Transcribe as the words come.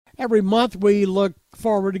Every month we look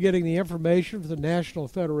forward to getting the information from the National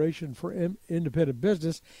Federation for Independent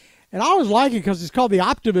Business. And I always like it because it's called the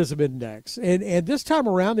Optimism Index. And this time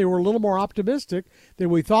around, they were a little more optimistic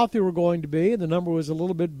than we thought they were going to be. And the number was a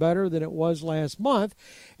little bit better than it was last month.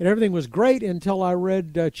 And everything was great until I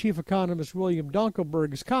read Chief Economist William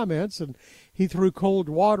Dunkelberg's comments. And he threw cold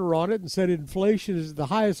water on it and said inflation is at the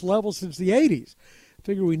highest level since the 80s.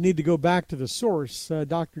 Figure we need to go back to the source.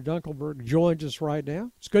 Dr. Dunkelberg joins us right now.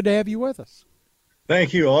 It's good to have you with us.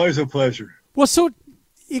 Thank you. Always a pleasure. Well, so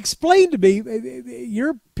explain to me,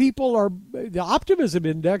 your people are, the optimism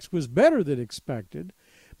index was better than expected,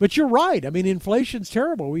 but you're right. I mean, inflation's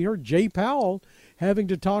terrible. We heard Jay Powell having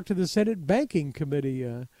to talk to the Senate Banking Committee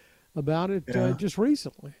about it just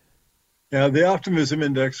recently. Yeah, the optimism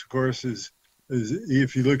index, of course, is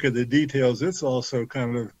if you look at the details, it's also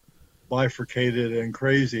kind of bifurcated and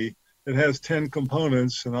crazy. It has 10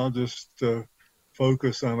 components, and I'll just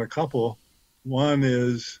focus on a couple. One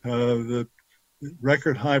is the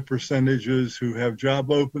record high percentages who have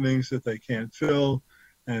job openings that they can't fill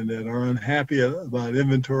and that are unhappy about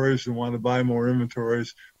inventories and want to buy more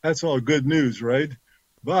inventories. That's all good news, right?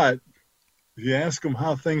 But if you ask them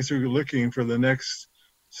how things are looking for the next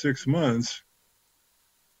 6 months,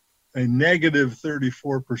 a negative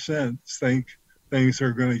 34% think things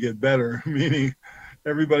are going to get better, meaning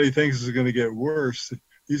everybody thinks it's going to get worse.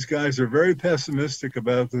 These guys are very pessimistic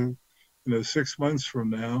about the 6 months from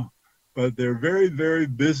now, but they're very, very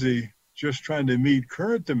busy just trying to meet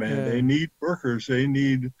current demand. Yeah. They need workers, they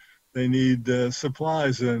need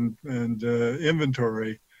supplies and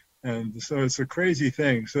inventory, and so it's a crazy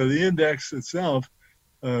thing. So the index itself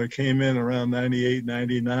came in around 98,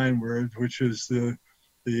 99, which is the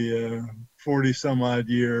 40 some odd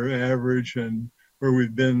year average, and where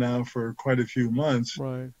we've been now for quite a few months,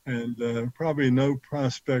 right? And probably no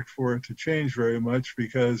prospect for it to change very much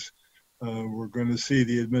because we're going to see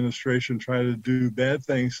the administration try to do bad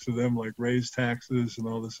things to them, like raise taxes and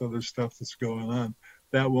all this other stuff that's going on.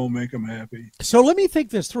 That won't make them happy. So let me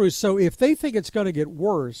think this through. So if they think it's going to get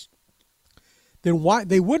worse, then why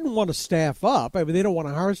they wouldn't want to staff up? I mean, they don't want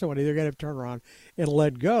to hire somebody. They're going to have to turn around and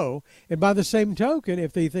let go. And by the same token,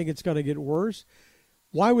 if they think it's going to get worse,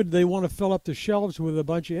 why would they want to fill up the shelves with a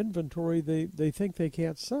bunch of inventory they think they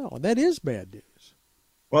can't sell? And that is bad news.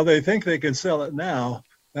 Well, they think they can sell it now.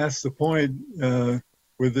 That's the point.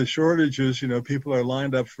 With the shortages, people are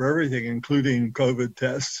lined up for everything, including COVID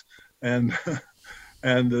tests. And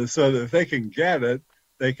so that if they can get it,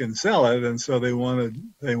 they can sell it. And so they want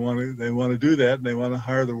to do that. And they want to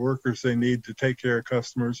hire the workers they need to take care of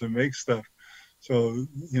customers and make stuff. So,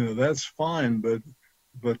 that's fine.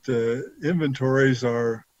 But inventories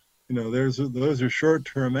are, those are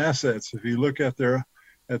short-term assets. If you look at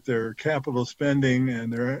their capital spending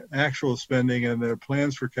and their actual spending and their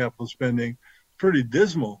plans for capital spending, pretty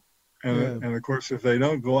dismal. And of course, if they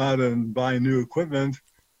don't go out and buy new equipment,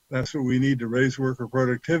 that's what we need to raise worker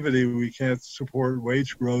productivity. We can't support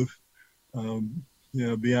wage growth,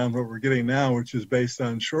 beyond what we're getting now, which is based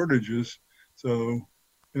on shortages. So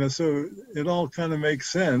so it all kind of makes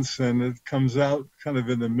sense, and it comes out kind of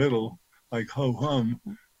in the middle, like ho-hum,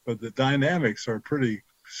 but the dynamics are pretty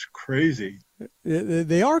crazy.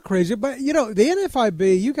 They are crazy, but, the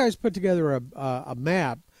NFIB, you guys put together a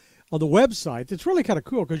map on the website that's really kind of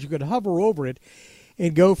cool because you could hover over it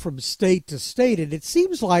and go from state to state, and it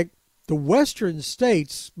seems like the western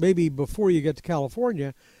states, maybe before you get to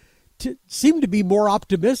California, seem to be more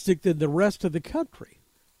optimistic than the rest of the country.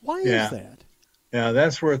 Why is that? Yeah,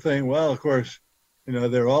 that's where well, of course,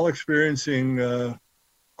 they're all experiencing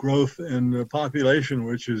growth in the population,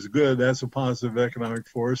 which is good. That's a positive economic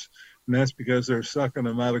force, and that's because they're sucking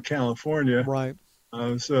them out of California. Right.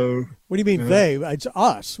 So what do you mean they? It's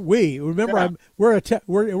us. We. Remember, we're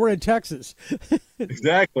in Texas.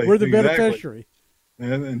 Exactly. We're the beneficiary.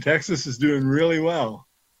 And Texas is doing really well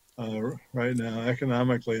right now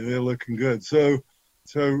economically. They're looking good. So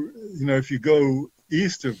if you go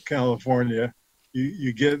east of California,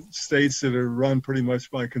 you get states that are run pretty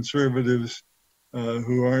much by conservatives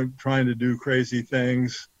who aren't trying to do crazy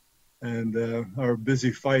things and are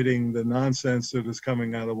busy fighting the nonsense that is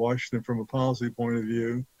coming out of Washington from a policy point of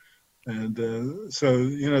view. And so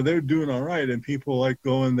they're doing all right, and people like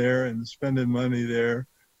going there and spending money there,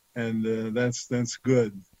 and that's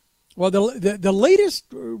good. Well, the latest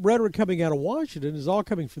rhetoric coming out of Washington is all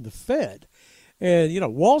coming from the Fed.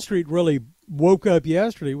 And, Wall Street really woke up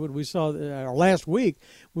yesterday when we saw, or last week,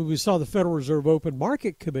 when we saw the Federal Reserve Open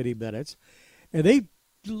Market Committee minutes. And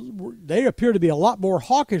they appear to be a lot more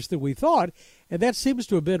hawkish than we thought. And that seems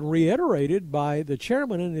to have been reiterated by the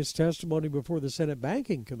chairman in his testimony before the Senate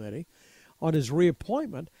Banking Committee on his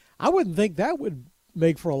reappointment, I wouldn't think that would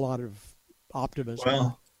make for a lot of optimism.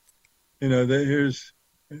 Well, here's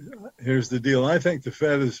the deal. I think the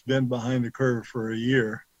Fed has been behind the curve for a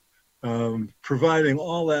year, providing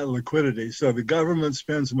all that liquidity. So the government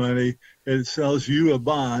spends money, it sells you a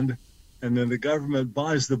bond, and then the government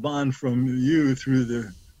buys the bond from you through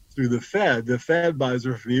the Fed. The Fed buys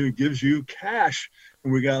it from you, gives you cash,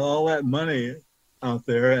 and we got all that money out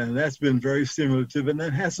there, and that's been very stimulative, and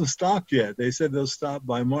that hasn't stopped yet. They said they'll stop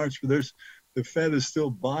by March, but the Fed is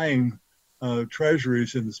still buying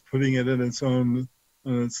treasuries and is putting it in its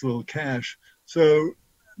little cash. So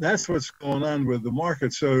that's what's going on with the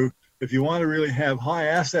market. So if you want to really have high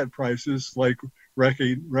asset prices, like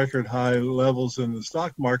record high levels in the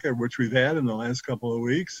stock market, which we've had in the last couple of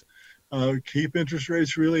weeks, keep interest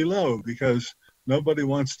rates really low, because nobody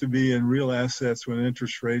wants to be in real assets when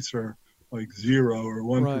interest rates are like 0 or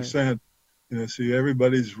 1%. Right. So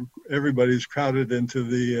everybody's crowded into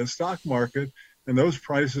the stock market, and those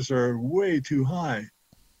prices are way too high.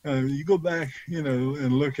 You go back,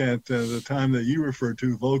 and look at the time that you referred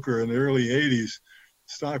to, Volcker, in the early 80s,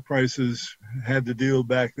 stock prices had to deal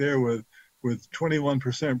back there with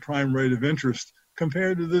 21% prime rate of interest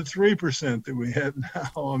compared to the 3% that we have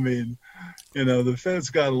now. I mean, the Fed's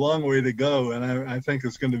got a long way to go, and I think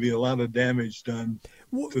there's going to be a lot of damage done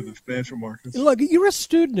to the financial markets. Look, you're a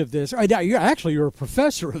student of this. You're a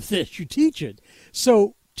professor of this. You teach it.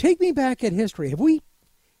 So take me back in history. Have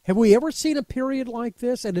we ever seen a period like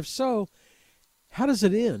this? And if so, how does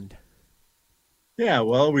it end? Yeah,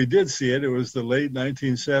 well, we did see it. It was the late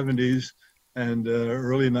 1970s and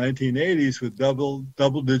early 1980s with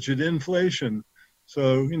double-digit inflation.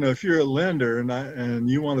 So, if you're a lender and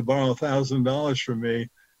you want to borrow $1,000 from me,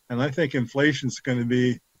 and I think inflation's going to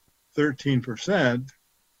be 13%,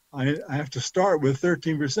 I have to start with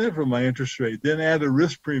 13% for my interest rate, then add a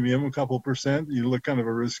risk premium, a couple percent. You look kind of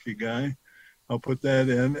a risky guy. I'll put that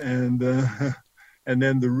in, and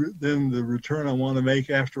then the return I want to make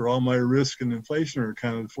after all my risk and inflation are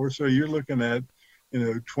accounted for. So you're looking at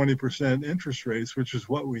 20% interest rates, which is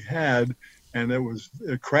what we had, and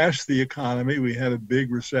it crashed the economy. We had a big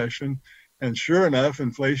recession, and sure enough,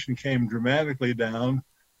 inflation came dramatically down,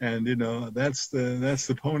 and that's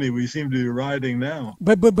the pony we seem to be riding now.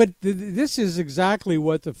 But this is exactly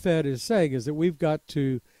what the Fed is saying, is that we've got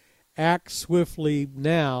to act swiftly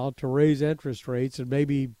now to raise interest rates, and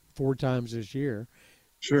maybe 4 times this year.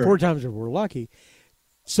 Sure. 4 times if we're lucky,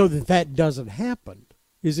 so that doesn't happen.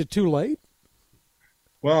 Is it too late?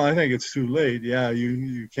 Well, I think it's too late. Yeah,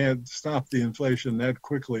 you can't stop the inflation that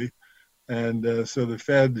quickly. And so the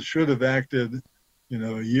Fed should have acted,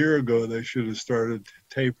 a year ago. They should have started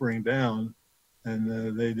tapering down,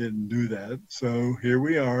 and they didn't do that. So here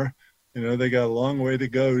we are. They got a long way to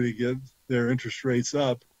go to get their interest rates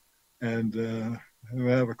up. And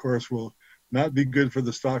that, of course, will not be good for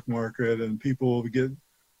the stock market, and people will get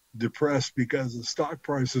depressed because the stock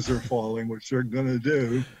prices are falling, which they're going to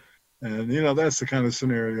do. And, that's the kind of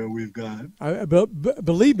scenario we've got.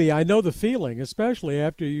 Believe me, I know the feeling, especially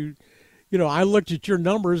after I looked at your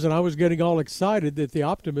numbers and I was getting all excited that the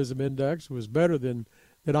optimism index was better than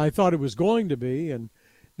I thought it was going to be. And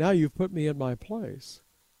now you've put me in my place.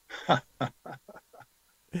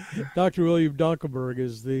 Dr. William Dunkelberg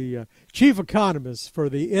is the chief economist for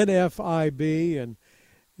the NFIB,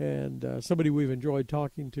 and somebody we've enjoyed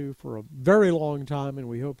talking to for a very long time, and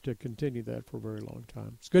we hope to continue that for a very long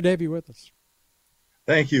time. It's good to have you with us.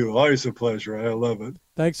 Thank you. Always a pleasure. I love it.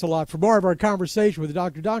 Thanks a lot. For more of our conversation with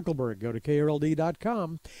Dr. Dunkelberg, go to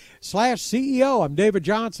KRLD.com/CEO. I'm David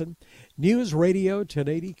Johnson, News Radio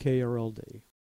 1080 KRLD.